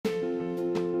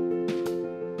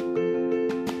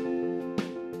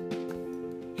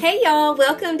Hey y'all,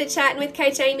 welcome to Chatting with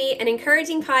Coach Amy, an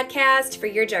encouraging podcast for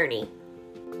your journey.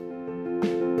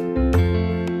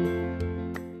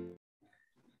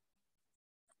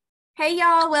 Hey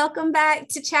y'all, welcome back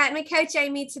to Chatting with Coach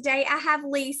Amy. Today I have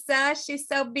Lisa. She's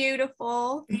so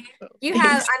beautiful.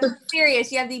 I'm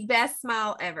serious, you have the best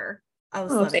smile ever. I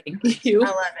love it. Thank you.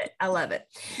 I love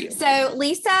it. So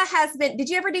Lisa did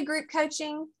you ever do group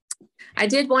coaching? I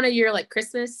did one of your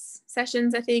Christmas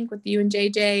sessions, I think, with you and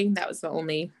JJ. That was the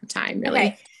only time, really.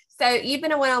 Okay. So you've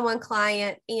been a one-on-one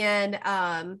client and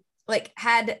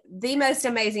had the most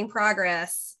amazing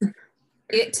progress.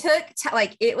 It took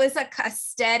it was a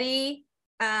steady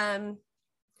down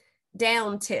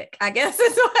tick, I guess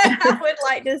is what I would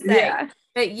like to say. Yeah.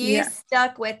 But you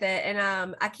stuck with it,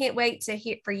 and I can't wait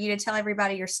for you to tell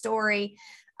everybody your story.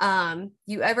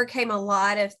 You overcame a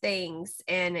lot of things,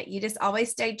 and you just always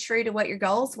stayed true to what your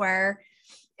goals were.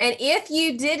 And if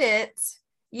you didn't,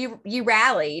 you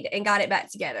rallied and got it back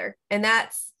together, and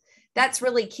that's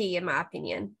really key in my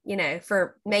opinion.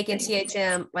 For making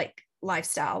THM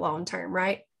lifestyle long term,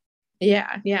 right?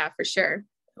 Yeah, for sure.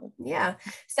 Yeah.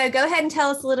 So go ahead and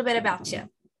tell us a little bit about you.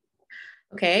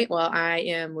 Okay. Well, I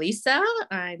am Lisa.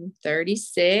 I'm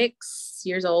 36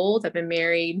 years old. I've been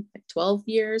married 12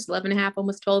 years, 11 and a half,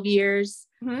 almost 12 years.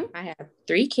 Mm-hmm. I have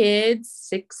 3 kids,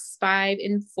 6, 5,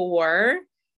 and 4.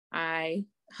 I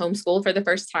homeschooled for the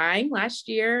first time last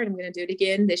year, and I'm going to do it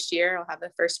again this year. I'll have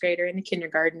a first grader and a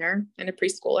kindergartner and a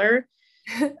preschooler.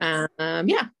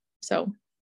 So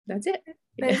that's it.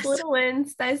 Those little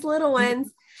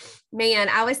ones. Man,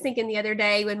 I was thinking the other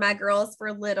day when my girls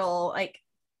were little,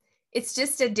 it's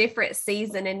just a different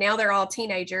season, and now they're all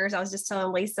teenagers. I was just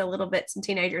telling Lisa a little bit some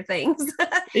teenager things.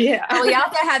 Yeah. We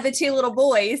also have the 2 little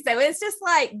boys, so it's just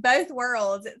both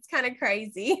worlds. It's kind of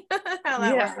crazy how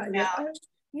that works out.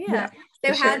 Yeah.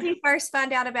 So how did you first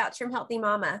find out about Trim Healthy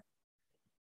Mama?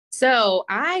 So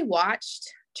I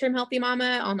watched Trim Healthy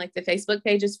Mama on the Facebook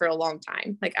pages for a long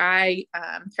time. I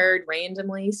heard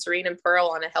randomly Serene and Pearl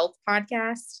on a health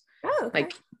podcast. Oh, okay.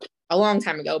 A long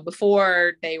time ago,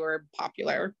 before they were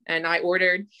popular, and I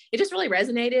ordered. It just really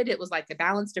resonated. It was a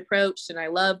balanced approach, and I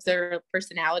loved their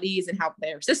personalities and how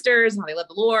they're sisters and how they love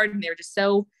the Lord, and they were just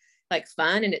so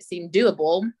fun, and it seemed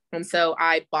doable. And so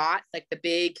I bought the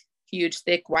big, huge,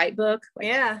 thick white book.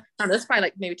 I don't know, that's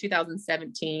probably maybe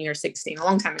 2017 or 16, a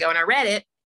long time ago, and I read it.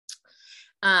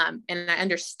 And I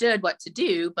understood what to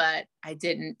do, but I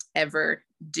didn't ever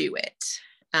do it.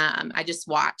 I just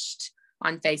watched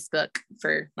on Facebook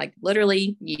for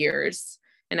literally years,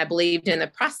 and I believed in the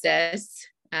process.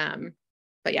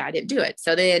 But I didn't do it.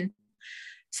 So then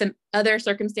some other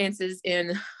circumstances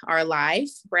in our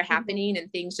life were happening,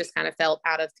 and things just kind of felt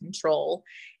out of control.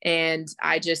 And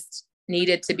I just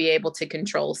needed to be able to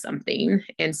control something.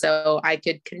 And so I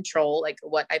could control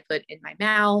what I put in my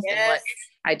mouth and what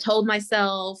I told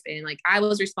myself. And I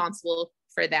was responsible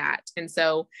for that. And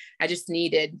so I just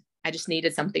needed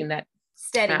something that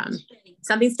steady,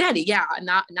 something steady. Yeah.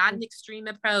 Not an extreme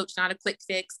approach, not a quick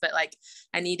fix, but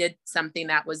I needed something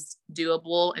that was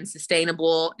doable and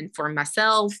sustainable, and for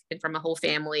myself and for my whole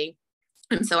family.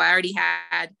 And so I already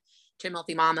had Trim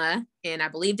Healthy Mama, and I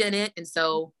believed in it. And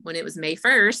so when it was May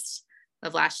 1st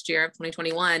of last year of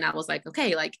 2021, I was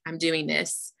okay, I'm doing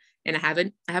this, and I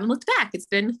haven't looked back. It's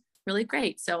been really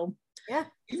great. So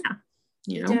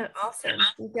You've done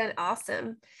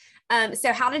awesome.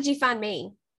 So how did you find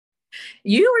me?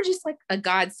 You were just a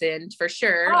godsend for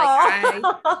sure.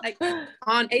 I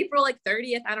on April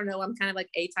 30th, I don't know, I'm kind of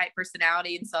A-type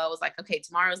personality. And so I was okay,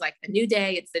 tomorrow's a new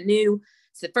day. It's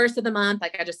the first of the month.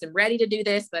 I just am ready to do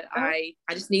this, but I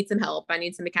just need some help. I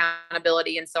need some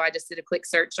accountability. And so I just did a quick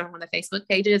search on one of the Facebook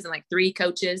pages, and 3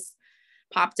 coaches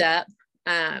popped up.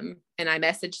 And I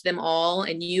messaged them all,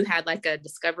 and you had a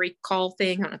discovery call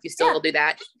thing. I don't know if you still do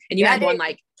that. And you had one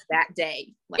that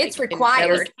day. It's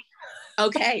required.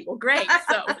 Okay, well, great.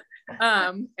 So,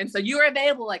 and so you were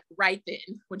available right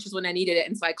then, which is when I needed it.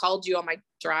 And so I called you on my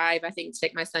drive, I think, to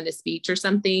take my son to speech or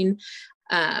something.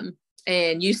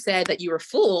 And you said that you were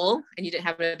full and you didn't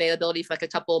have availability for a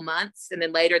couple of months. And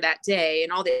then later that day,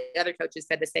 and all the other coaches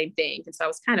said the same thing. And so I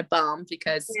was kind of bummed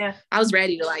because I was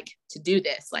ready to do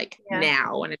this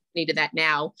now, and I needed that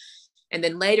now. And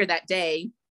then later that day,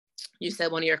 you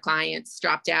said one of your clients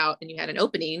dropped out and you had an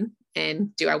opening,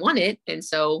 and do I want it? And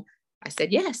so I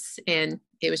said yes. And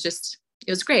it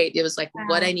was great. It was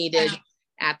what I needed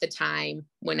at the time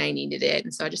when I needed it.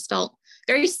 And so I just felt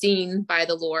very seen by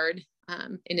the Lord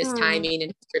in his timing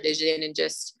and his provision, and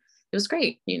just, it was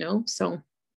great, so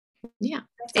yeah.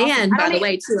 Awesome. And by the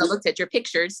way too, I looked at your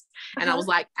pictures and I was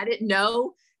I didn't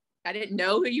know I didn't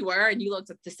know who you were, and you looked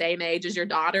at the same age as your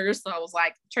daughter. So I was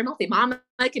like, Trim Healthy Mama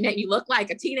can make you look like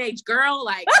a teenage girl.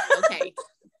 Like, okay,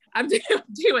 I'm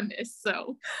doing this.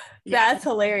 So yeah. That's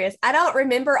hilarious. I don't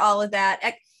remember all of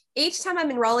that. Each time I'm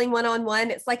enrolling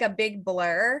one-on-one, it's like a big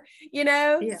blur, you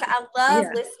know? Yeah. So I love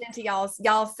listening to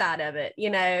y'all's side of it. You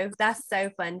know, that's so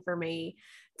fun for me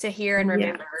to hear and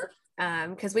remember.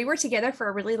 Because we were together for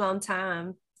a really long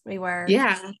time. We were.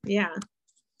 Yeah.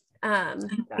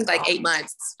 That's like awesome. 8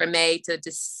 months from May to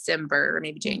December, or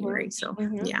maybe January. So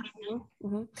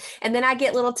And then I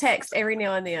get little texts every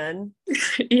now and then.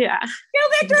 Yeah.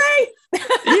 Go Victory.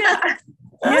 Yeah.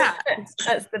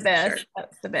 That's the best. Sure.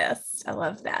 That's the best. I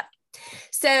love that.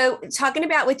 So talking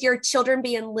about with your children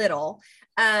being little,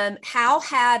 how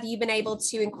have you been able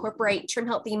to incorporate Trim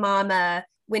Healthy Mama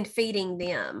when feeding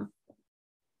them?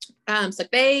 So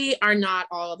they are not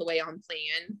all the way on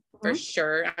plan for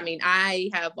sure. I mean,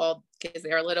 I have all, because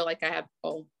they're little, like I have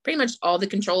pretty much all the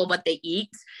control of what they eat.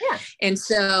 Yeah. And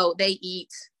so they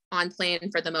eat on plan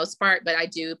for the most part, but I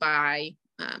do buy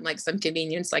like some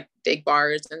convenience, like big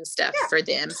bars and stuff for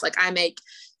them. So like I make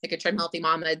like a Trim Healthy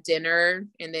Mama dinner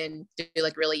and then do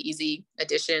like really easy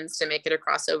additions to make it a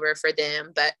crossover for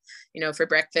them. But, you know, for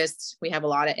breakfast, we have a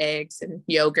lot of eggs and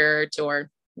yogurt or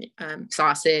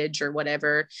sausage or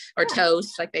whatever, or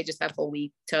toast. Like they just have whole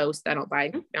wheat toast. I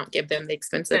don't give them the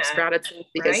expensive sprouted toast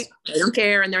because they don't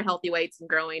care, and they're healthy weights and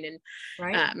growing.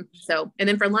 And so, and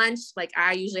then for lunch, like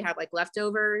I usually have like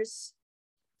leftovers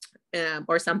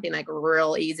or something like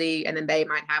real easy, and then they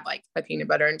might have like a peanut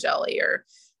butter and jelly, or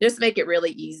just make it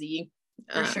really easy.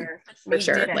 For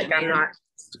sure. Like I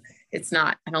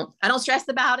don't stress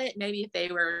about it. Maybe if they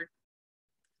were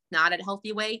not at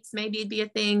healthy weights, maybe it'd be a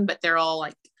thing, but they're all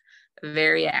like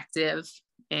very active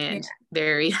and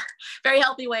very, very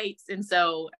healthy weights. And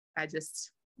so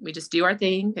we just do our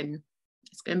thing and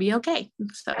it's going to be okay.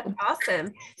 So that's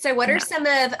awesome. So what are some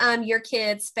of your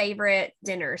kids' favorite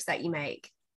dinners that you make?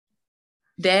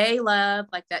 They love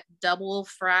like that double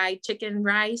fried chicken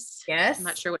rice. Yes. I'm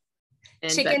not sure what,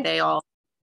 chicken, but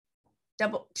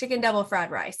double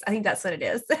fried rice. I think that's what it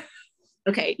is.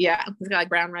 Okay. Yeah. It's got like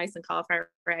brown rice and cauliflower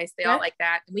rice. They all like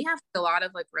that. And we have a lot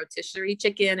of like rotisserie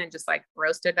chicken and just like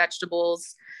roasted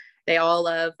vegetables. They all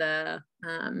love the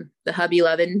Hubby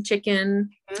Lovin'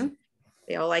 chicken. Mm-hmm.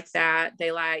 They all like that.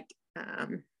 They like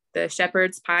the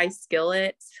shepherd's pie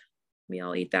skillet. We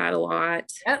all eat that a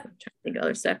lot. Yep. I'm trying to think of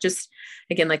other stuff. Just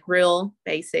again, like real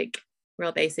basic,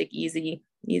 easy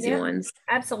ones.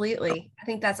 Absolutely. I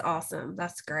think that's awesome.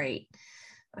 That's great.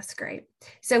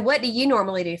 So what do you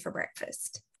normally do for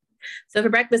breakfast? So for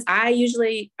breakfast, I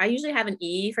usually have an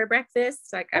E for breakfast.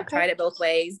 Like I've tried it both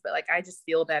ways, but like I just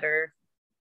feel better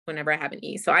whenever I have an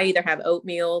E. So I either have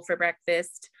oatmeal for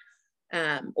breakfast,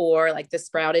 or like the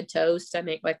sprouted toast. I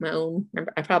make like my own,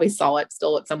 I probably stole it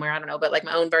somewhere. I don't know, but like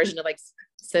my own version of like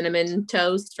cinnamon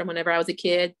toast from whenever I was a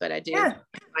kid. But I do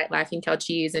Laughing Cow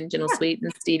cheese and Gentle Sweet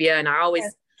and stevia. And I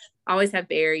always have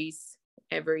berries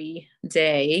every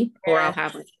day, or I'll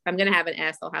have, I'm going to have an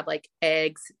S, I'll have like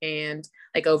eggs and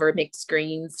like over mixed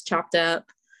greens chopped up.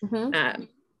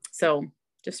 So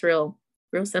just real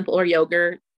simple, or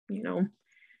yogurt, you know.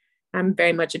 I'm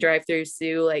very much a drive-through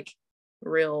Sue, like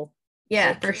real.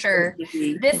 Yeah, for sure.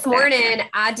 This morning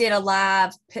I did a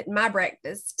live putting my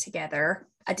breakfast together.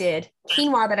 I did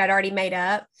quinoa that I'd already made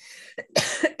up.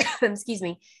 Excuse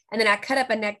me. And then I cut up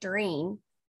a nectarine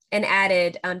and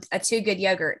added a Too Good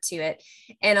yogurt to it.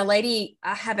 And a lady,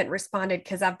 I haven't responded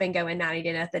because I've been going 90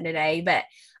 to nothing today, but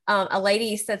a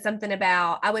lady said something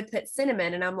about I would put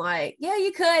cinnamon, and I'm like, yeah,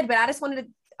 you could, but I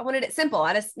wanted it simple.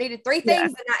 I just needed 3 things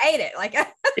and I ate it. Like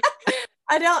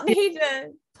I don't need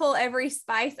to pull every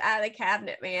spice out of the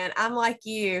cabinet, man. I'm like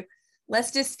you.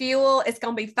 Let's just fuel. It's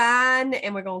going to be fine.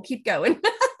 And we're going to keep going.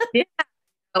 Yeah.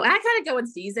 Oh, I kind of go in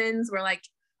seasons where like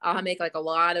I'll make like a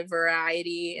lot of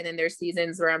variety. And then there's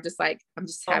seasons where I'm just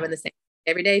having the same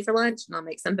every day for lunch, and I'll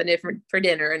make something different for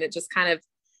dinner. And it just kind of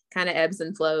ebbs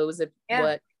and flows of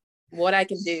what I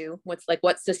can do,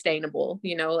 what's sustainable,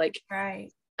 you know, like,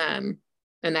 and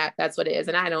that's what it is.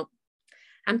 And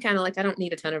I'm kind of like, I don't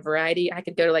need a ton of variety. I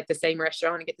could go to like the same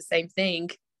restaurant and get the same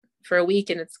thing for a week,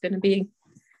 and it's going to be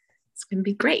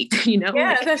great, you know?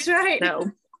 Yeah, that's right. So,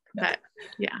 but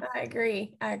yeah, I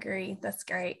agree. That's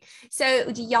great.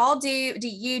 So do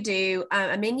you do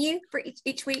a menu for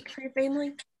each week for your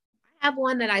family? I have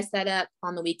one that I set up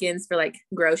on the weekends for like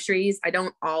groceries. I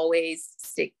don't always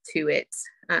stick to it.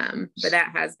 But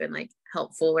that has been like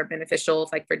helpful or beneficial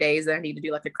if like for days that I need to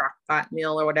do like a crock pot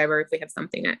meal or whatever, if we have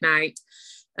something at night.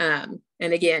 And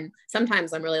again,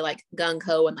 sometimes I'm really like gung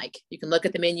ho and like, you can look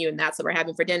at the menu and that's what we're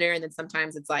having for dinner. And then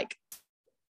sometimes it's like,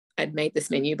 I'd made this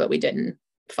menu, but we didn't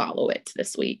follow it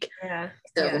this week. Yeah.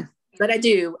 So, yeah. but I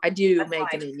do That's make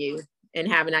life. a menu and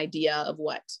have an idea of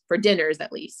what, for dinners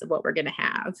at least, of what we're going to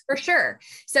have. For sure.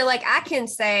 So like I can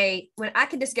say when I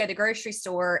can just go to the grocery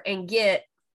store and get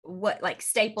what like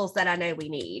staples that I know we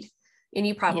need. And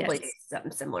you probably do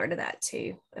something similar to that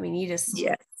too. I mean, you just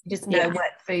know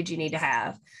what food you need to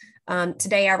have.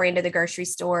 Today I ran to the grocery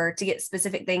store to get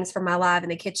specific things for my Live in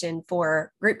the Kitchen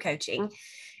for group coaching.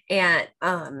 And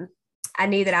I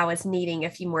knew that I was needing a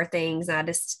few more things. And I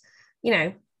just,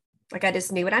 I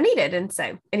just knew what I needed. And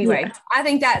so anyway, I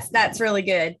think that's really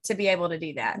good to be able to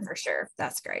do that for sure.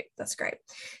 That's great. That's great.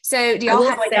 So do y'all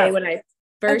have like when I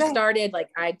first started, like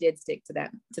I did stick to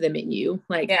the menu.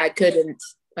 Like I couldn't,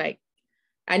 like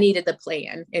I needed the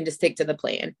plan and to stick to the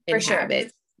plan and have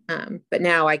it. But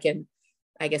now I can,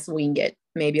 I guess, wing it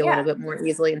maybe a little bit more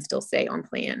easily and still stay on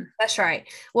plan. That's right.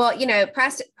 Well,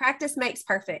 practice makes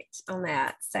perfect on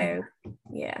that. So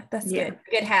that's good.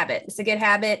 Good habit. It's a good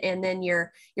habit. And then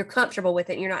you're comfortable with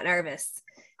it. And you're not nervous.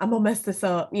 I'm gonna mess this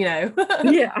up, Yeah.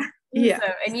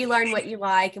 So, and you learn what you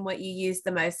like and what you use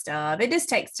the most of. It just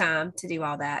takes time to do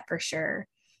all that for sure.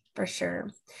 For sure.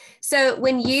 So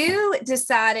when you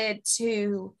decided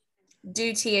to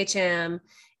do THM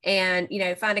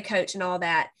and, find a coach and all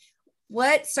that,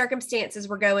 what circumstances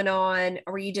were going on?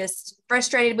 Or were you just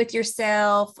frustrated with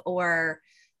yourself or,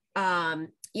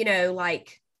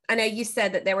 like, I know you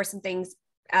said that there were some things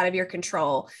out of your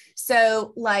control.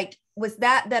 So like, was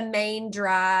that the main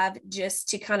drive just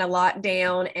to kind of lock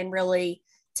down and really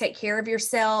take care of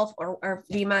yourself? Or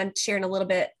do you mind sharing a little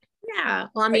bit? Yeah.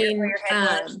 Well, I mean,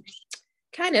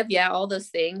 kind of, all those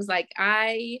things. Like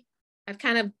I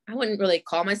wouldn't really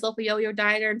call myself a yo-yo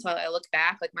dieter until I look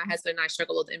back. Like my husband and I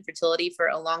struggled with infertility for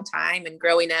a long time. And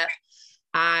growing up,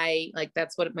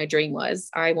 that's what my dream was.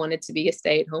 I wanted to be a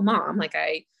stay-at-home mom. Like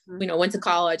I, went to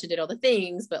college and did all the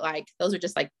things, but like, those are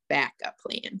just like backup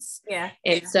plans. Yeah.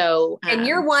 And so, and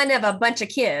you're one of a bunch of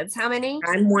kids. How many?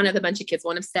 I'm one of a bunch of kids,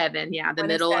 one of 7. Yeah. The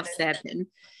middle of 7.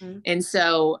 Mm-hmm. And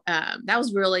so, that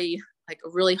was really like a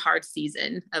really hard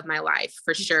season of my life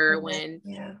for sure. When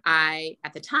I,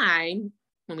 at the time,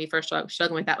 when we first started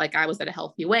struggling with that, like I was at a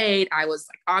healthy weight, I was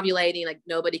like ovulating, like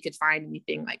nobody could find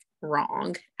anything like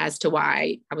wrong as to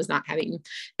why I was not having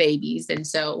babies. And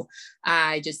so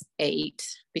I just ate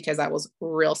because I was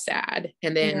real sad.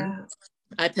 And then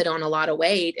I put on a lot of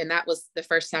weight. And that was the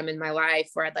first time in my life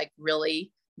where I'd like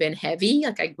really been heavy.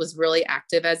 Like I was really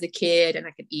active as a kid and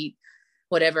I could eat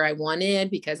whatever I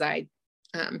wanted because I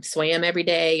swam every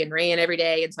day and ran every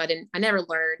day. And so I never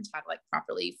learned how to like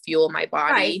properly fuel my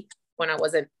body when I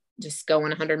wasn't just going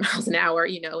 100 miles an hour,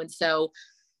 And so,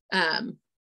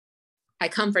 I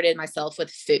comforted myself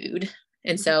with food.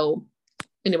 And so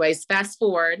anyways, fast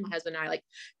forward, my husband and I like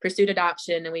pursued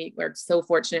adoption and we were so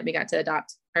fortunate. We got to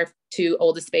adopt our 2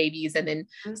 oldest babies and then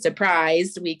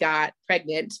surprised we got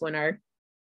pregnant when our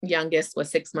youngest was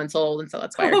 6 months old. And so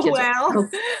that's why our kids are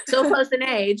so close in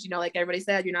age, like everybody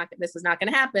said, this was not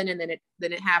going to happen. And then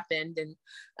it happened.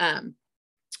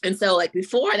 And so like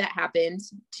before that happened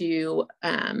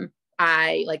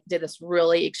I like did this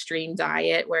really extreme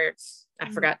diet where I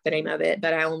forgot the name of it,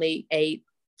 but I only ate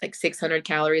like 600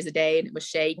 calories a day and it was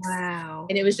shakes. Wow.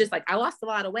 And it was just like, I lost a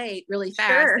lot of weight really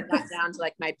fast and got down to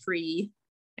like my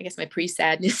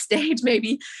pre-sadness stage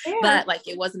maybe, but like,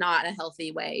 it was not a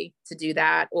healthy way to do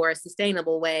that or a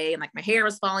sustainable way. And like, my hair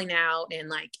was falling out and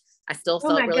like, I still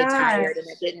felt really tired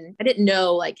and I didn't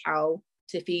know like how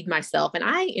to feed myself. And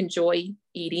I enjoy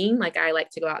eating. Like I like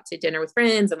to go out to dinner with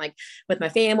friends and like with my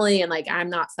family. And like, I'm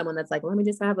not someone that's like, let me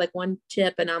just have like one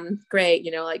chip and I'm great.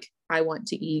 Like I want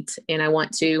to eat and I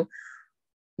want to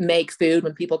make food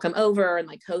when people come over and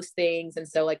like host things. And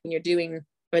so like when you're doing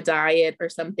a diet or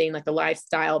something like a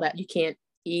lifestyle that you can't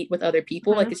eat with other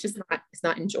people, like it's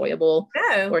not enjoyable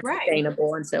or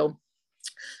sustainable. And so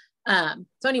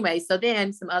anyway, so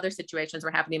then some other situations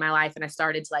were happening in my life and I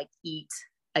started to like eat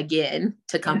again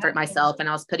to comfort myself. And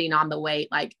I was putting on the weight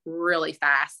like really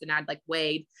fast. And I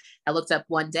looked up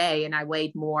one day and I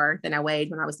weighed more than I weighed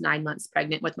when I was 9 months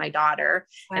pregnant with my daughter.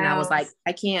 Wow. And I was like,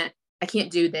 I can't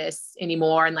do this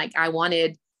anymore. And like, I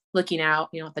wanted looking out,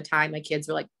 at the time my kids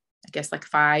were like, I guess like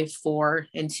 5, 4,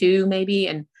 and 2 maybe.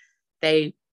 And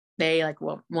they like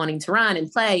were wanting to run and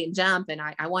play and jump. And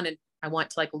I want to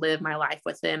like live my life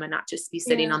with them and not just be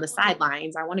sitting on the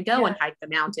sidelines. I want to go and hike the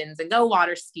mountains and go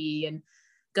water ski and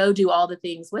go do all the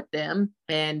things with them.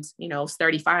 And, I was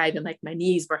 35 and like my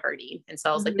knees were hurting. And so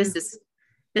I was like, this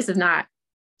is not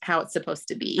how it's supposed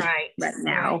to be right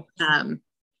now.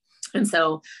 And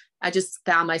so I just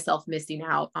found myself missing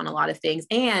out on a lot of things.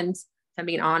 And if I'm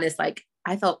being honest, like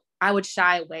I felt I would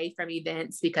shy away from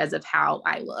events because of how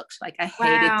I looked. Like I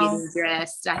hated Wow. getting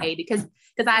dressed. I hated because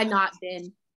I had not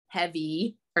been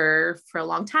heavy for a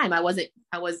long time. I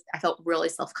felt really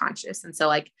self-conscious. And so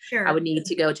like Sure. I would need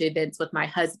to go to events with my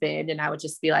husband, and I would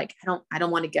just be like, I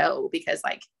don't want to go because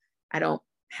like I don't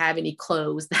have any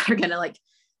clothes that are gonna like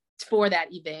for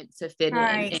that event to fit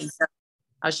Right. in. And so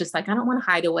I was just like, I don't want to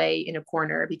hide away in a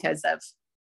corner because of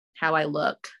how I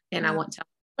look, and I want to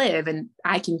live, and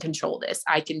I can control this.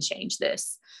 I can change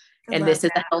this. And this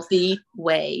is a healthy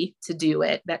way to do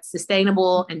it. That's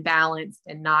sustainable and balanced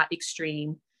and not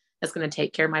extreme. That's going to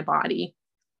take care of my body.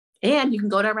 And you can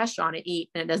go to a restaurant and eat,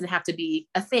 and it doesn't have to be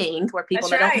a thing where people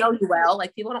that don't know you well,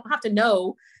 like people don't have to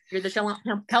know you're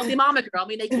the healthy mama girl. I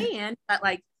mean, they can, but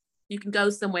like you can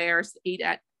go somewhere, eat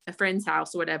at a friend's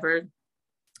house or whatever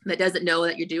that doesn't know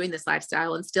that you're doing this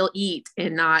lifestyle and still eat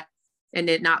and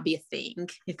it not be a thing,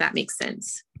 if that makes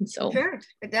sense. And so sure,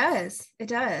 it does. It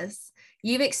does.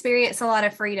 You've experienced a lot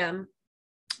of freedom.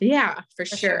 Yeah, for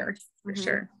sure. For Mm-hmm.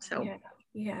 sure. So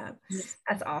yeah,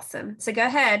 that's awesome. So go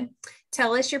ahead,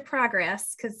 tell us your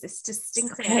progress, because it's just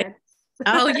incredible. Okay.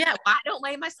 Oh yeah, well, I don't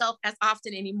weigh myself as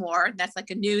often anymore. That's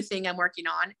like a new thing I'm working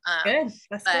on. Good.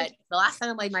 That's but good. The last time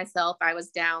I weighed myself, I was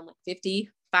down like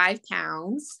 55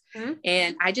 pounds,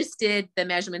 and I just did the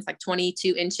measurements like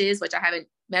 22 inches, which I haven't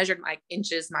measured my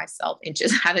inches. I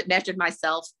haven't measured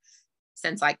myself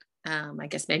since like I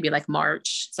guess maybe like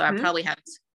March. So I probably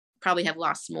have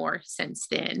lost more since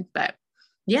then. But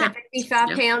yeah, so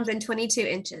 55 pounds and 22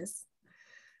 inches.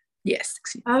 Yes.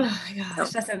 Oh my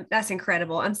gosh, that's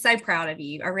incredible. I'm so proud of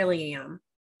you. I really am.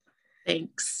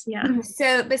 Thanks. Yeah.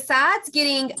 So besides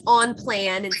getting on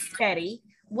plan and steady,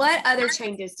 what other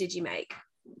changes did you make?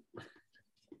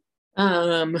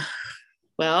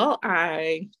 Well,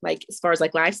 I like, as far as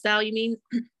like lifestyle, you mean?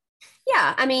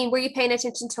 Yeah. I mean, were you paying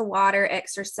attention to water,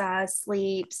 exercise,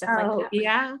 sleep, stuff like that?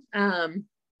 Yeah.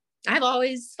 I've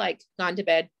always like gone to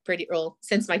bed pretty early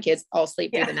since my kids all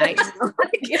sleep through the night.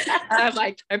 I'm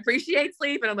like, I appreciate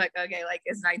sleep. And I'm like, okay, like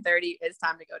it's 9:30, it's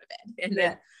time to go to bed. And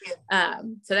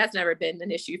then, so that's never been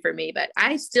an issue for me, but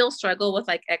I still struggle with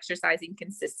like exercising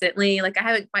consistently. Like I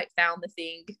haven't quite found the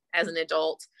thing as an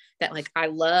adult that like I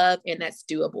love and that's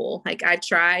doable. Like I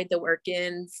tried the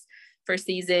work-ins for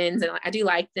seasons and I do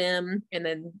like them. And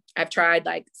then I've tried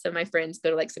like some of my friends go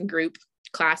to like some group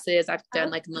classes. I've done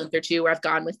like a month or two where I've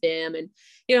gone with them and,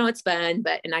 you know, it's fun,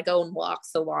 and I go on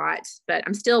walks a lot, but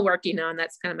I'm still working on,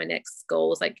 that's kind of my next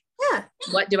goal is like,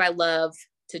 what do I love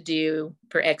to do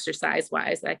for exercise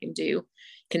wise that I can do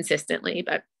consistently?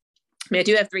 But I mean, I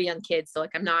do have 3 young kids. So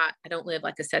like, I don't live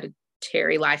like a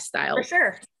sedentary lifestyle.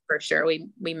 For sure. We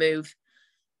move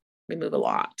a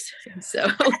lot. So,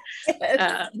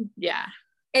 yeah.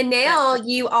 And now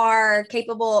you are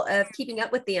capable of keeping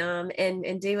up with them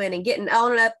and doing and getting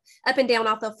on up and down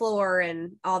off the floor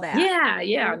and all that.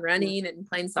 Yeah. And running and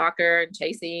playing soccer and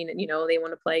chasing. And, you know, they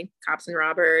want to play cops and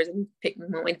robbers and pick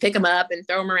them up and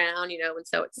throw them around, you know, and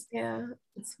so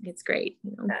it's great.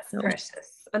 You know, that's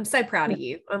precious. I'm so proud of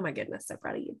you. Oh my goodness. So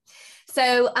proud of you.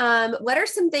 So, what are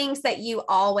some things that you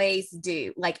always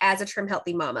do? Like as a Trim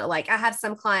Healthy Mama, like I have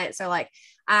some clients are like,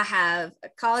 I have a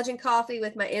collagen coffee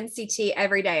with my MCT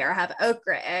every day, or I have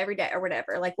okra every day or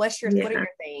whatever. Like what are your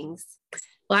things?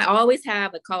 Well, I always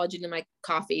have a collagen in my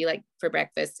coffee, like for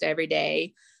breakfast every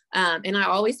day. And I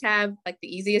always have like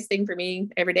the easiest thing for me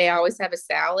every day. I always have a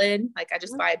salad. Like I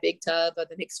just buy a big tub of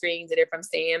the mixed greens, either from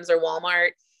Sam's or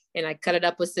Walmart, and I cut it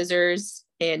up with scissors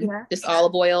and just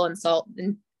olive oil and salt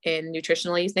and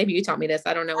nutritionally. Maybe you taught me this.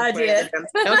 I don't know. I did.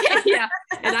 Okay. Yeah.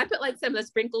 And I put like some of the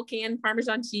sprinkle canned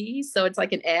Parmesan cheese. So it's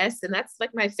like an S, and that's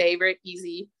like my favorite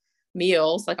easy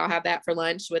meals. Like I'll have that for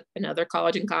lunch with another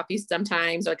collagen coffee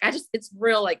sometimes. Like it's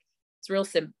real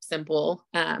simple.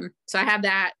 So I have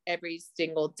that every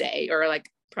single day, or like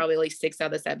probably like 6 out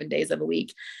of the 7 days of a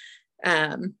week.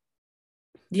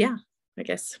 Yeah, I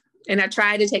guess. And I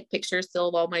try to take pictures still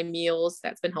of all my meals.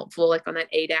 That's been helpful, like on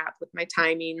that ADAP with my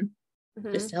timing,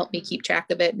 just to help me keep track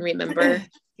of it and remember.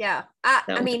 Yeah.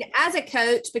 I mean, as a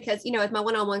coach, because, you know, with my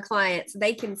one-on-one clients,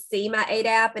 they can see my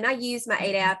ADAP, and I use my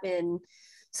ADAP in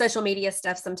social media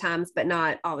stuff sometimes, but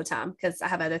not all the time because I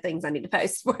have other things I need to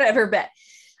post, whatever. But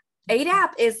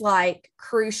ADAP is like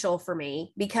crucial for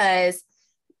me because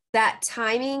that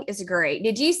timing is great.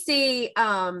 Did you see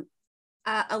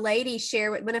a lady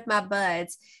share with one of my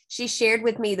buds? She shared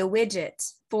with me the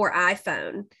widget for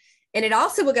iPhone, and it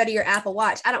also will go to your Apple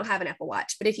Watch. I don't have an Apple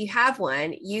Watch, but if you have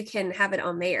one, you can have it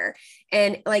on there.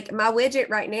 And like my widget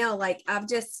right now, like I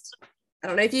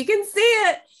don't know if you can see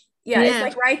it, Yeah, it's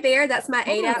like right there. That's my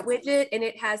 8-app widget, and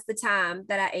it has the time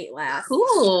that I ate last.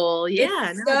 Cool.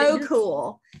 Yeah. It's so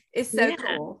cool. It's so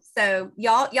cool. So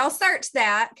y'all search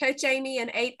that, Coach Amy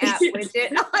and 8-app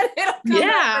widget. It'll come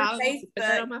up on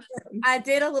Facebook. I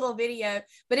did a little video,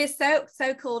 but it's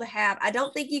so cool to have. I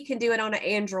don't think you can do it on an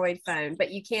Android phone,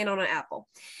 but you can on an Apple.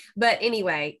 But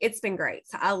anyway, it's been great.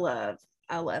 So I love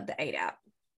the 8-app.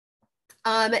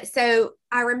 So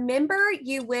I remember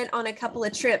you went on a couple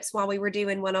of trips while we were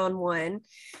doing one-on-one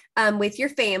with your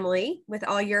family, with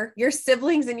all your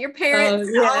siblings and your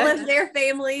parents, all of their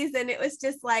families. And it was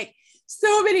just like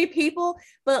so many people,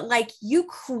 but like you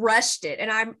crushed it.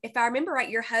 And if I remember right,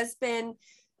 your husband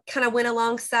kind of went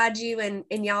alongside you and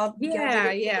y'all did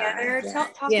it together.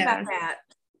 Talk about that.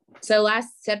 So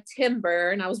last September,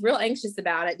 and I was real anxious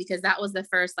about it because that was the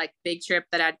first like big trip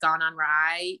that I'd gone on where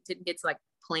I didn't get to like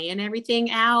plan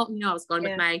everything out. You know, I was going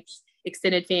with my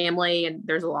extended family, and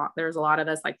there's a lot of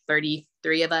us, like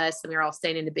 33 of us, and we were all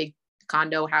staying in a big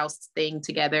condo house thing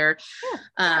together.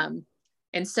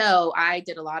 And so I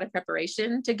did a lot of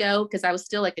preparation to go because I was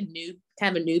still like a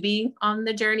newbie on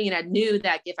the journey. And I knew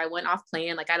that if I went off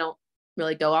plan, like I don't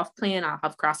really go off plan, I'll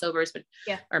have crossovers, but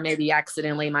or maybe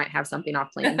accidentally might have something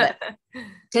off plan, but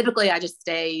typically I just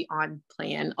stay on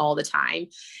plan all the time.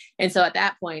 And so at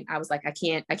that point I was like, I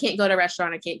can't go to a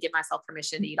restaurant. I can't give myself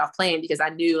permission to eat off plan because I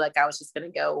knew like I was just going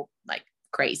to go like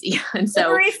crazy. And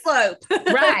so slope.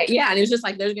 Right. Yeah. And it was just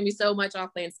like, there's going to be so much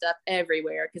off plan stuff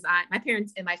everywhere. Cause my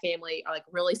parents and my family are like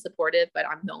really supportive, but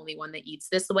I'm the only one that eats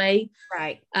this way.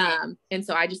 Right. And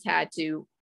so I just had to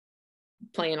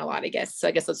plan a lot, I guess. So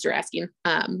I guess that's what you're asking.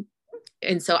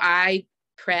 And so I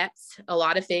prepped a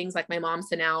lot of things. Like my mom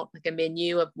sent out like a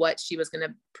menu of what she was going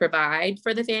to provide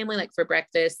for the family, like for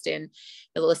breakfast, and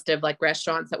a list of like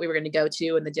restaurants that we were going to go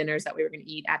to and the dinners that we were going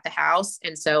to eat at the house.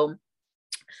 And so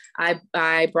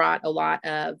I brought a lot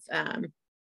of,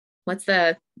 what's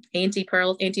the Auntie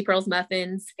Pearl's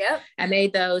muffins. Yep. I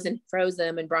made those and froze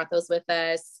them and brought those with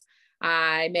us.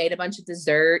 I made a bunch of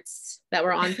desserts that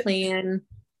were on plan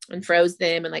and froze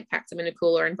them and like packed them in a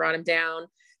cooler and brought them down.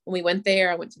 When we went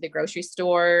there, I went to the grocery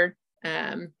store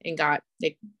and got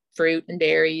like fruit and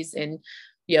berries and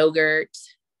yogurt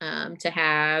to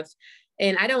have.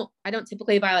 And I don't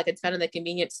typically buy like a ton of the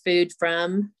convenience food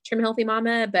from Trim Healthy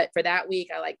Mama, but for that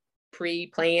week I like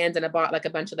pre-planned and I bought like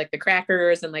a bunch of like the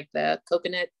crackers and like the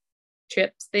coconut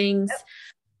chips things.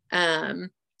 And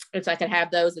so I could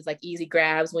have those as like easy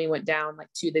grabs when we went down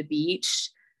like to the beach.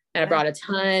 And I brought a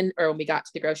ton, or when we got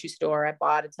to the grocery store, I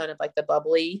bought a ton of like the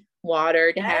bubbly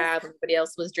water to have. Everybody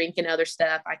else was drinking other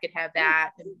stuff. I could have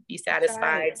that and be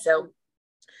satisfied. So,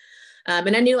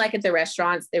 and I knew like at the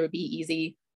restaurants, there would be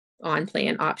easy on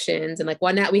plan options. And like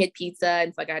one night we had pizza,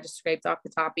 and so like I just scraped off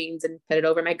the toppings and put it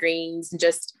over my greens, and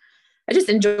I just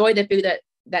enjoyed the food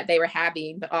that they were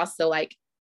having, but also like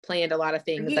planned a lot of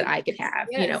things that I could have,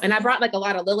 you know. And I brought like a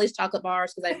lot of Lily's chocolate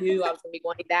bars because I knew I was going to be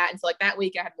wanting that. And so like that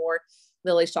week I had more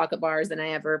Lily's chocolate bars than I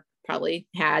ever probably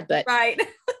had, but it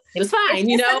was fine,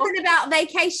 you know. Something about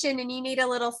vacation and you need a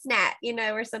little snack, you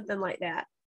know, or something like that.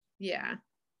 Yeah.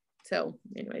 So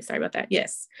anyway, sorry about that.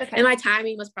 Yes. Okay. And my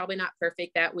timing was probably not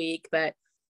perfect that week, but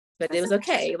it was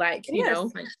okay. Like, you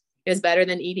know, like, it was better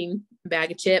than eating a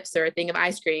bag of chips or a thing of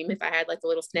ice cream if I had like a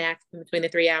little snack in between the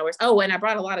 3 hours. Oh, and I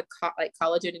brought a lot of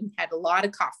collagen and had a lot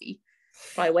of coffee,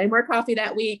 probably way more coffee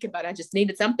that week, but I just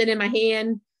needed something in my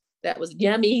hand that was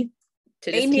yummy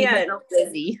to just keep myself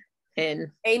busy.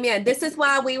 And amen. This is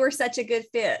why we were such a good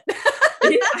fit.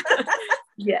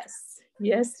 Yes.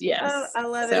 Oh, I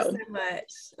love it so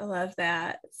much. I love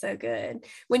that. So good.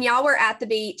 When y'all were at the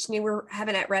beach and you were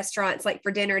having at restaurants like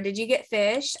for dinner, did you get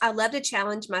fish? I love to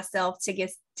challenge myself to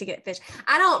get fish.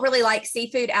 I don't really like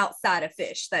seafood outside of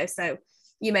fish though. So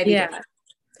you maybe did.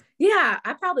 Yeah,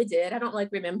 I probably did. I don't like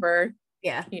remember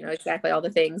you know, exactly all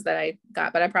the things that I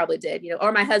got, but I probably did, you know,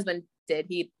 or my husband did.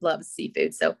 He loves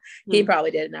seafood. So he probably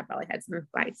did. And I probably had some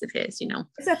bites of his, you know.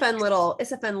 It's a fun little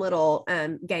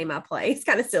game I play. It's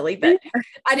kind of silly, but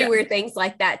I do weird things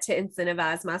like that to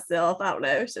incentivize myself. I don't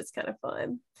know. It's just kind of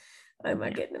fun. Oh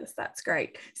my goodness. That's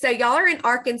great. So y'all are in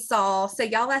Arkansas. So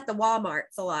y'all at the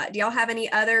Walmarts a lot. Do y'all have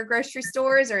any other grocery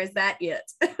stores or is that it?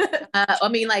 I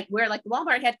mean, like we're like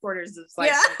Walmart headquarters is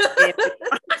like,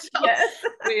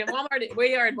 we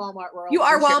are in Walmart world. You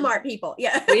are Walmart people.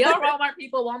 Yeah. We are Walmart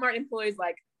people, Walmart employees,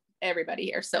 like everybody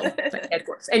here. So like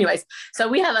headquarters. Anyways, so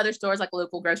we have other stores like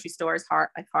local grocery stores,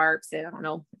 like Harps, and I don't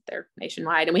know if they're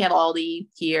nationwide. And we have Aldi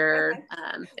here.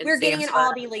 We're getting an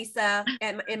Aldi, Lisa,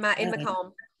 in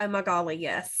Macomb. Oh my golly,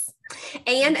 yes.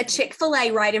 And a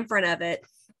Chick-fil-A right in front of it.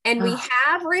 And we Oh.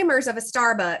 have rumors of a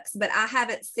Starbucks, but I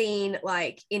haven't seen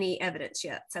like any evidence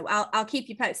yet. So I'll keep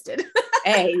you posted.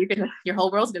 Hey, your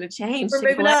whole world's gonna change. We're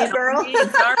moving up, girl.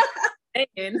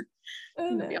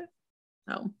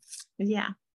 So yeah.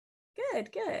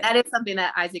 Good. That is something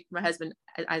that Isaac, my husband,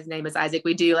 his name is Isaac,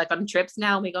 we do like on trips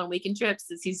now. We go on weekend trips.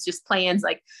 He's just plans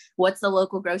like, what's the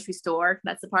local grocery store?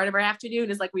 That's the part of our afternoon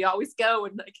is like, we always go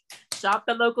and like shop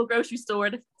the local grocery store.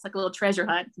 It's like a little treasure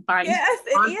hunt to find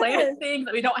on planet things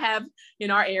that we don't have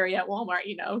in our area at Walmart,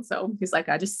 So he's like,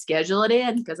 I just schedule it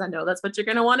in because I know that's what you're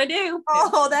going to want to do.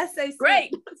 Oh, that's so sweet.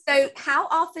 Great. So how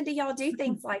often do y'all do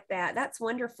things like that? That's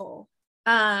wonderful.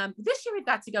 This year we've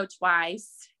got to go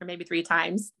twice or maybe 3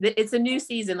 times. It's a new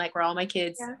season, like where all my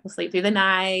kids will sleep through the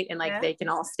night and like they can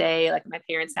all stay like at my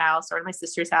parents' house or my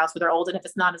sister's house where they're old enough.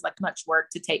 It's not as like much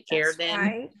work to take care of them.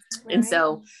 Right. And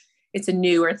so it's a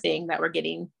newer thing that we're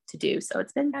getting to do. So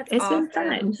it's been awesome.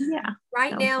 Been fun. Yeah.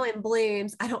 Right now in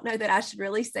Blooms, I don't know that I should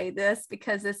really say this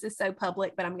because this is so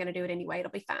public, but I'm going to do it anyway.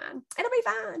 It'll be fine.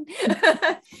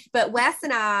 But Wes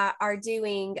and I are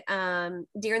doing,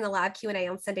 during the live Q&A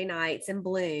on Sunday nights in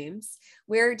Blooms,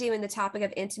 we're doing the topic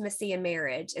of intimacy and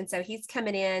marriage. And so he's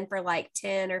coming in for like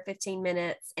 10 or 15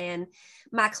 minutes and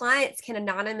my clients can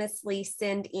anonymously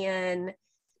send in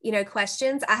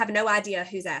questions. I have no idea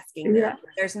who's asking them.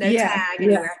 There's no tag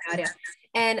anywhere. I have no idea.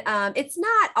 And it's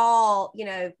not all,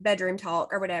 bedroom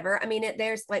talk or whatever. I mean,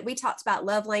 there's like, we talked about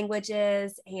love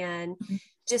languages and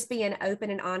just being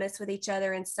open and honest with each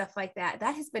other and stuff like that.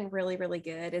 That has been really, really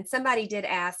good. And somebody did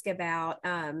ask about,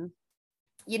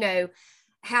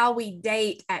 how we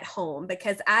date at home,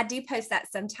 because I do post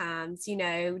that sometimes,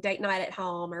 date night at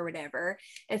home or whatever.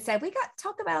 And so we got to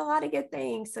talk about a lot of good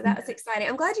things. So that was exciting.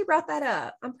 I'm glad you brought that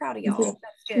up. I'm proud of y'all.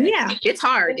 That's good. Yeah, it's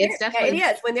hard. It's definitely.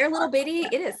 It is. When they're little bitty,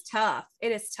 it is tough.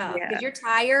 It is tough because you're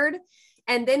tired.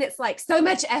 And then it's like so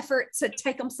much effort to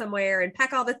take them somewhere and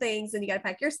pack all the things and you got to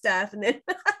pack your stuff. And then,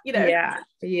 Yeah.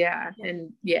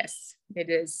 And yes, it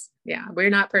is. Yeah.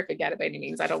 We're not perfect at it by any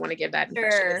means. I don't want to give that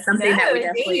impression. It's something that we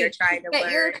definitely are trying to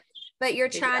learn. But you're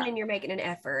trying and you're making an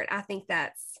effort. I think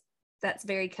that's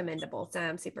very commendable. So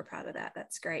I'm super proud of that.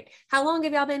 That's great. How long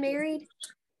have y'all been married?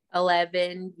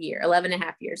 11 and a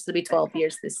half years. So it'll be 12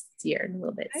 years this year in a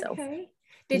little bit. So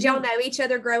did y'all know each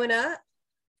other growing up?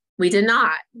 We did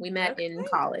not. We met in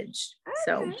college.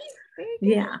 So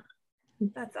yeah.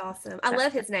 That's awesome. I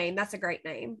love his name. That's a great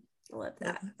name. I love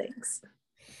that. Thanks.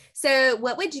 So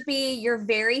what would be your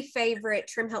very favorite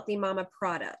Trim Healthy Mama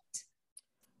product?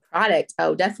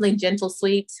 Oh, definitely Gentle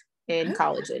Sweet and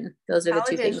collagen. Those are the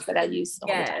 2 things that I use all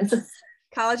the time.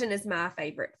 Collagen is my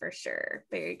favorite for sure.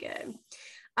 Very good.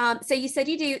 So you said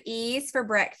you do E's for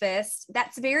breakfast.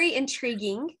 That's very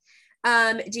intriguing.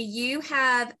 Do you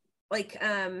have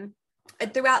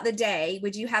throughout the day,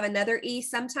 would you have another E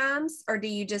sometimes, or do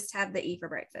you just have the E for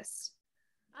breakfast?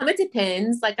 It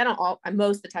depends. Like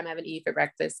most of the time I have an E for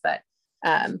breakfast, but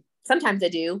sometimes I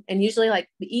do. And usually like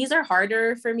the E's are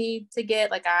harder for me to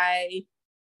get. Like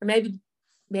or maybe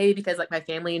because like my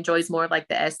family enjoys more of like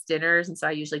the S dinners. And so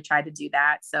I usually try to do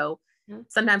that. So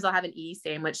sometimes I'll have an E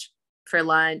sandwich for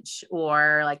lunch,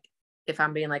 or like if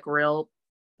I'm being like real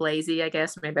lazy, I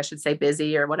guess, maybe I should say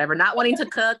busy or whatever, not wanting to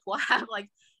cook, I'll have an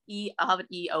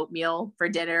E oatmeal for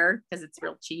dinner because it's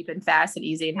real cheap and fast and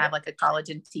easy, and have like a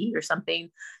collagen tea or something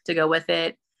to go with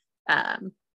it.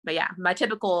 But yeah, my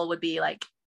typical would be like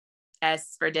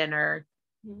S for dinner.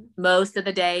 Most of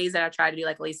the days that I try to do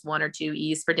like at least 1 or 2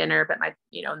 E's for dinner, but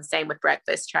and the same with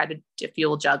breakfast, try to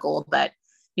fuel juggle, but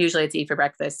usually it's E for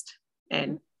breakfast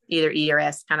and either E or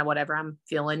S, kind of whatever I'm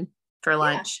feeling for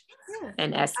lunch,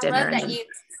 and S dinner.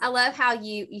 I love how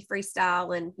you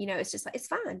freestyle, and it's just like, it's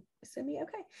fine. It's gonna be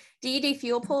okay. Do you do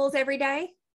fuel pulls every day?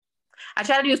 I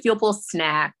try to do a fuel pull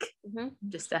snack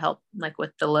just to help like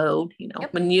with the load,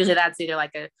 when usually that's either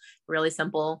like a really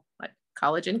simple like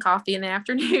collagen coffee in the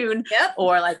afternoon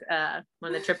or like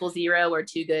one of the 000 or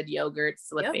 2 Good yogurts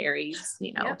with berries,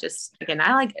 just again,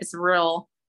 I like it's real,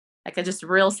 like a just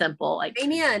real simple, like,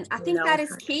 amen. I think that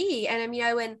is key. And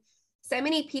when so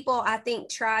many people, I think,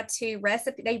 try to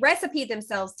recipe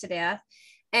themselves to death.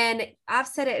 And I've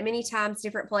said it many times,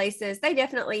 different places, they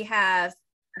definitely have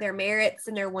their merits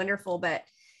and they're wonderful, but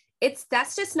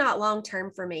that's just not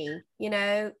long-term for me,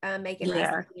 making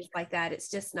recipes like that. It's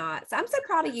just not. So I'm so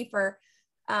proud of you for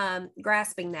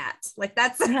grasping that. Like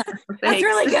that's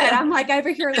really good. I'm like over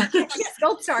here like, yes,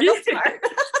 gold star.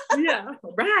 Yeah.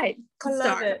 Right. I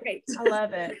love it. I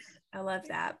love it. I love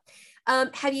that.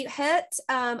 Have you hit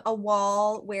a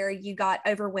wall where you got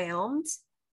overwhelmed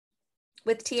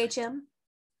with THM?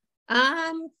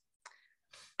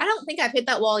 I I don't think I've hit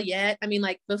that wall yet. I mean,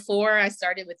 like before I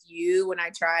started with you, when I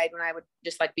would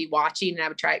just like be watching and I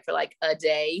would try it for like a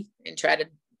day and try to,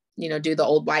 do the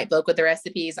old white book with the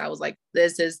recipes. I was like,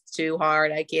 this is too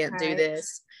hard. I can't do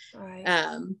this. Right.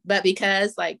 But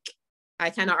because like I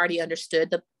kind of already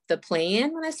understood the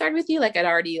plan when I started with you, like I'd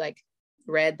already like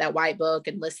read that white book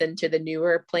and listened to the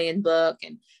newer plan book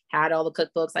and had all the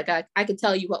cookbooks. Like I could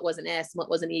tell you what was an S and what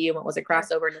was an E and what was a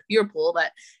crossover and a pure pool,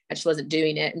 but I just wasn't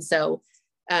doing it. And so,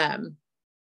 I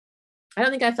don't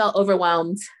think I felt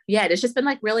overwhelmed yet. It's just been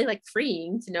like really like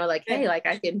freeing to know like, hey, like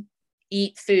I can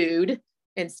eat food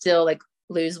and still like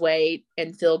lose weight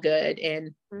and feel good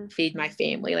and feed my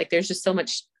family. Like there's just so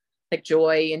much like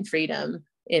joy and freedom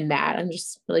in that. I'm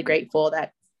just really grateful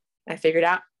that I figured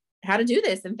out how to do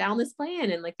this and found this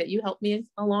plan and like that you helped me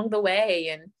along the way.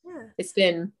 And it's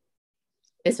been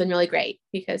really great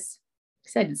because like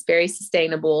I said, it's very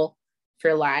sustainable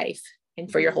for life and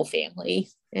for your whole family.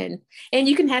 And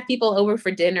you can have people over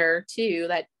for dinner too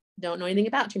that don't know anything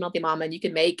about Trim Healthy Mama, and you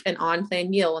can make an on-plan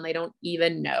meal and they don't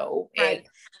even know. Right.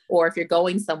 Or if you're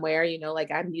going somewhere, like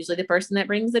I'm usually the person that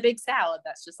brings a big salad.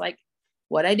 That's just like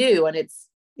what I do. And it's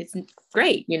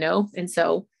great, and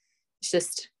so it's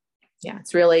just,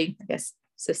 it's really, I guess,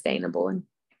 sustainable and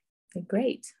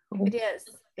great.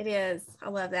 It is. I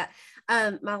love that.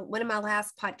 One of my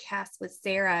last podcasts with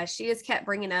Sarah, she just kept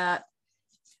bringing up,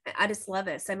 I just love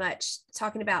it so much,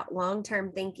 talking about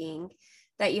long-term thinking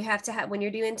that you have to have when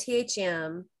you're doing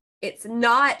THM. It's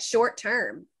not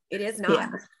short-term. It is not. Yeah.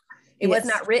 It was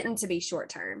not written to be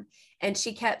short-term. And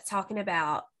she kept talking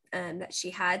about that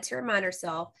she had to remind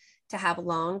herself to have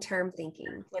long-term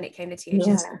thinking when it came to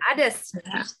THM.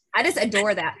 Yeah. I just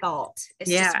adore that thought. It's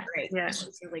just great. Yeah.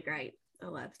 It's really great. I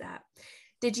love that.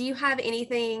 Did you have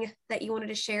anything that you wanted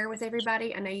to share with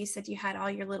everybody? I know you said you had all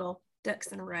your little ducks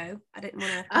in a row. I didn't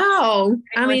want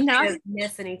to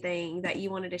miss anything that you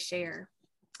wanted to share.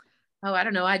 I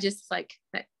don't know. I just like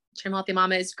that Trim Healthy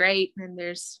Mama is great. And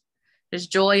there's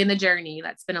joy in the journey.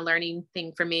 That's been a learning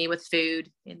thing for me with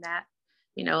food, in that,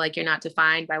 like you're not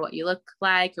defined by what you look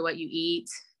like or what you eat.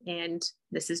 And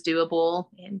this is doable.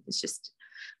 And it's just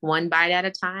one bite at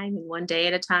a time and one day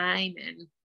at a time. And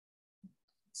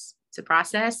it's a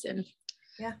process, and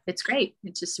it's great.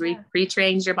 It just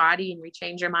retrains your body and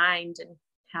retrains your mind and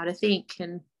how to think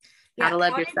and how to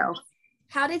love yourself.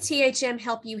 How did THM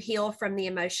help you heal from the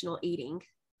emotional eating?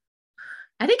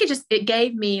 I think it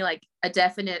gave me like a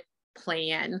definite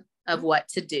plan of what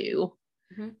to do.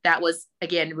 Mm-hmm. That was,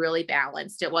 again, really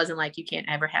balanced. It wasn't like you can't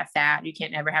ever have fat, you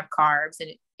can't ever have carbs. And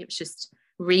it was just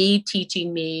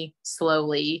reteaching me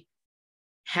slowly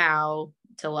how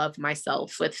to love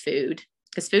myself with food,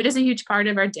 because food is a huge part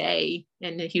of our day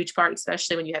and a huge part,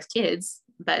 especially when you have kids.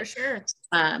 But for sure.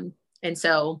 And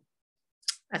so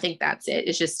I think that's it.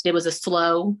 It was a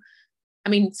slow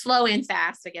and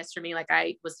fast, I guess, for me. Like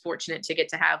I was fortunate to get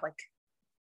to have like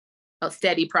a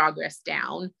steady progress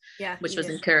down, which was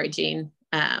encouraging.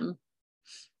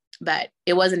 But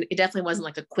it definitely wasn't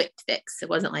like a quick fix. It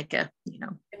wasn't like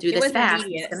do this fast.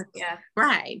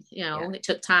 Right. It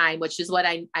took time, which is what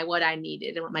I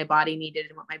needed and what my body needed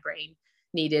and what my brain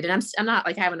needed. And I'm not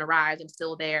like I haven't arrived. I'm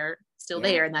still there.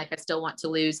 And like I still want to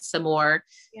lose some more.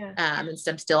 And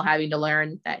so I'm still having to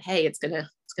learn that, hey, it's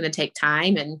gonna take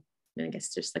time. And I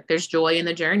guess just like there's joy in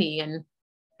the journey, and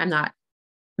I'm not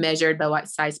measured by what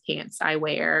size pants I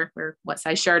wear or what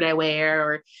size shirt I wear,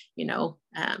 or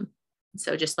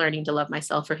so just learning to love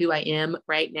myself for who I am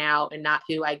right now and not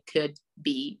who I could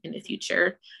be in the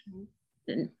future.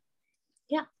 And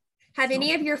have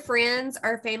any of your friends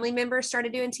or family members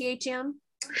started doing THM?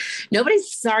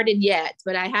 Nobody's started yet,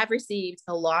 but I have received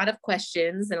a lot of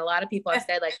questions, and a lot of people have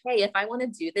said like, hey, if I want to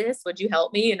do this, would you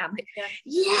help me? And I'm like,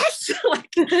 yes,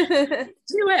 like do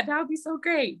it. That would be so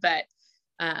great. But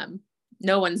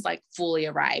no one's like fully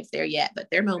arrived there yet, but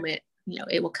their moment,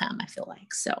 it will come, I feel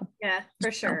like. So yeah,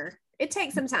 for sure. It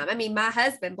takes some time. I mean, my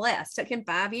husband, blessed, took him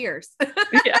 5 years.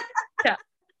 Yeah.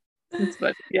 That's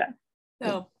funny. Yeah.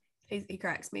 So he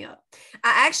cracks me up.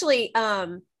 I actually,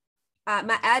 my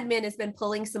admin has been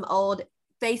pulling some old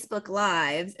Facebook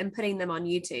lives and putting them on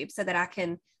YouTube so that I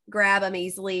can grab them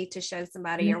easily to show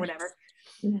somebody or whatever.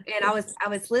 And I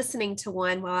was listening to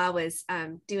one while I was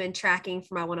doing tracking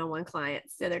for my one-on-one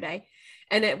clients the other day.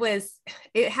 And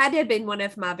it had to have been one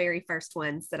of my very first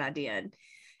ones that I did.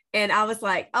 And I was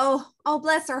like, oh,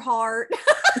 bless her heart.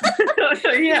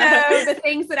 The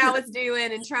things that I was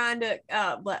doing and trying to,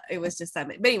 but it was just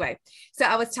something. But anyway, so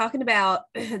I was talking about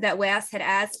that Wes had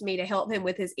asked me to help him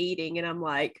with his eating. And I'm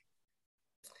like,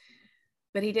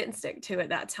 but he didn't stick to it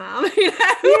that time.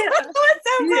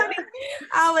 So funny.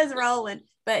 I was rolling,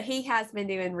 but he has been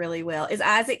doing really well. Is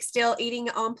Isaac still eating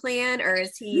on plan, or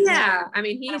is he? Yeah, I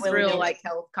mean, he's real like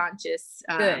health conscious.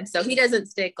 So he doesn't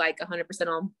stick like 100%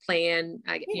 on plan.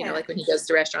 You know, like when he goes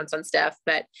to restaurants and stuff,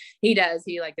 but he does.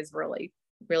 He like is really,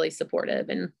 really supportive,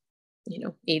 and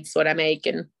eats what I make,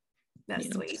 and that's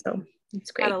sweet. So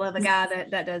it's great. I love a guy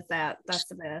that does that. That's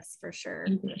the best for sure.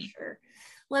 Mm-hmm. For sure.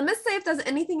 Let me see if there's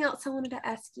anything else I wanted to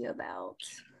ask you about.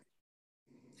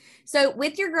 So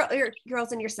with your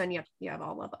girls and your son, you have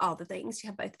all the things. You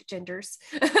have both genders.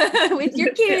 with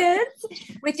your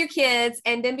kids,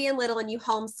 and them being little and you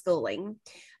homeschooling.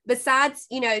 Besides,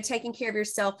 taking care of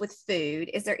yourself with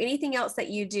food, is there anything else that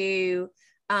you do,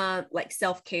 like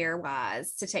self-care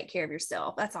wise, to take care of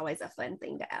yourself? That's always a fun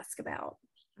thing to ask about.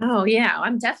 Oh yeah,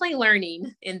 I'm definitely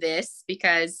learning in this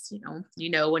because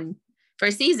when for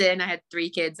a season I had 3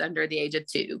 kids under the age of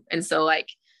 2, and so like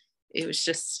it was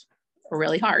just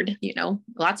really hard,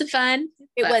 lots of fun.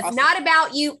 It was also not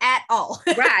about you at all.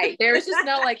 Right. There was just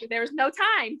there was no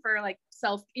time for like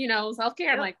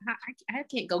self-care. I'm like, I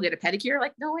can't go get a pedicure.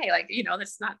 Like, no way. Like,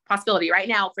 that's not a possibility right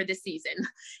now for this season.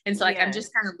 And so like, I'm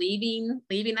just kind of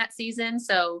leaving that season.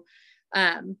 So,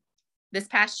 this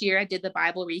past year I did the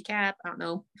Bible recap. I don't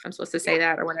know if I'm supposed to say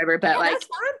that or whatever, but that's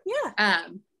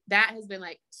fine. That has been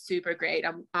like super great.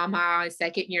 I'm on my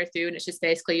 2nd year through, and it's just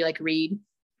basically like read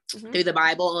through the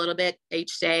Bible a little bit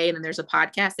each day. And then there's a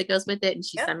podcast that goes with it, and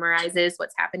she summarizes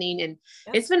what's happening. And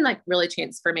it's been like really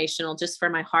transformational just for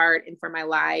my heart and for my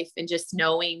life, and just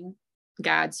knowing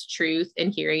God's truth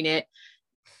and hearing it.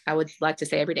 I would like to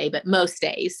say every day, but most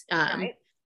days.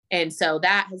 And so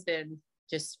that has been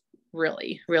just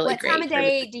really, really great. What time of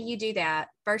day do you do that?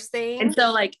 First thing? And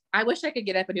so like, I wish I could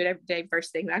get up and do it every day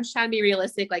first thing, but I'm just trying to be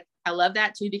realistic. Like I love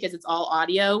that too, because it's all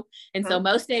audio. And so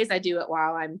most days I do it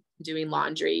while I'm doing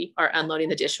laundry or unloading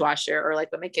the dishwasher, or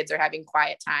like when my kids are having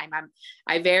quiet time.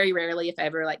 I very rarely, if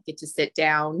ever, like get to sit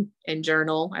down and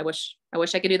journal. I wish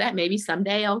I could do that. Maybe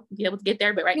someday I'll be able to get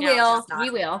there, but right now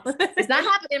you will. It's not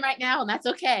happening right now, and that's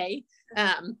okay.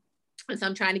 And so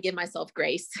I'm trying to give myself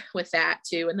grace with that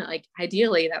too. And like,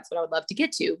 ideally that's what I would love to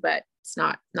get to, but it's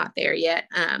not there yet.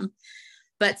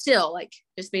 But still, like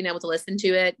just being able to listen to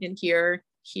it and hear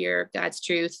God's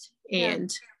truth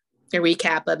and a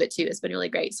recap of it too has been really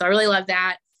great. So I really love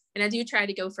that. And I do try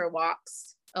to go for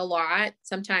walks a lot.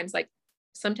 Sometimes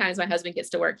my husband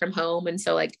gets to work from home. And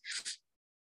so like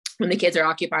when the kids are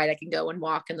occupied, I can go and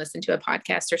walk and listen to a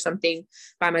podcast or something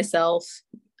by myself,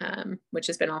 which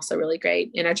has been also really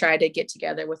great. And I try to get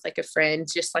together with like a friend,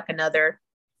 just like another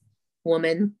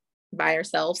woman by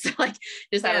ourselves, like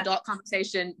just have adult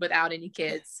conversation without any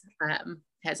kids,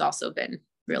 has also been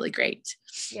really great.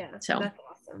 Yeah. So that's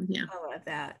awesome. Yeah.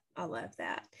 I love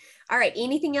that. All right.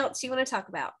 Anything else you want to talk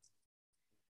about?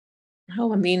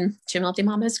 Oh, I mean, Gym Healthy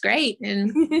Mama is great.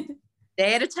 And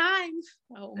day at a time.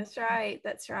 Oh. That's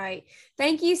right.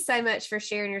 Thank you so much for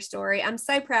sharing your story. I'm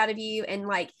so proud of you. And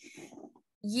like,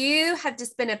 you have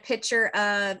just been a picture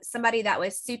of somebody that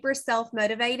was super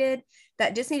self-motivated,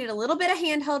 that just needed a little bit of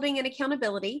hand holding and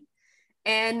accountability.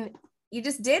 And you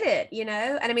just did it, And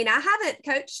I mean, I haven't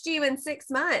coached you in 6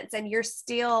 months, and you're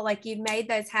still like, you've made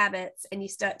those habits and you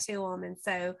stuck to them. And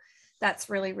so that's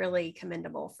really, really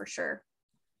commendable for sure.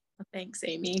 Thanks,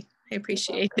 Amy. I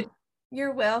appreciate it.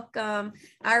 You're welcome.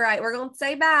 All right. We're going to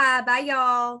say bye. Bye,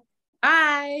 y'all.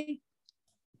 Bye.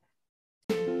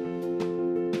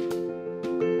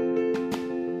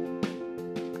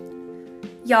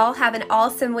 Y'all have an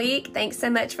awesome week. Thanks so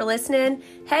much for listening.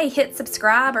 Hey, hit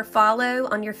subscribe or follow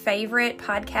on your favorite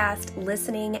podcast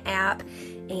listening app,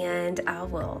 and I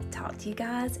will talk to you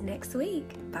guys next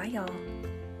week. Bye, y'all.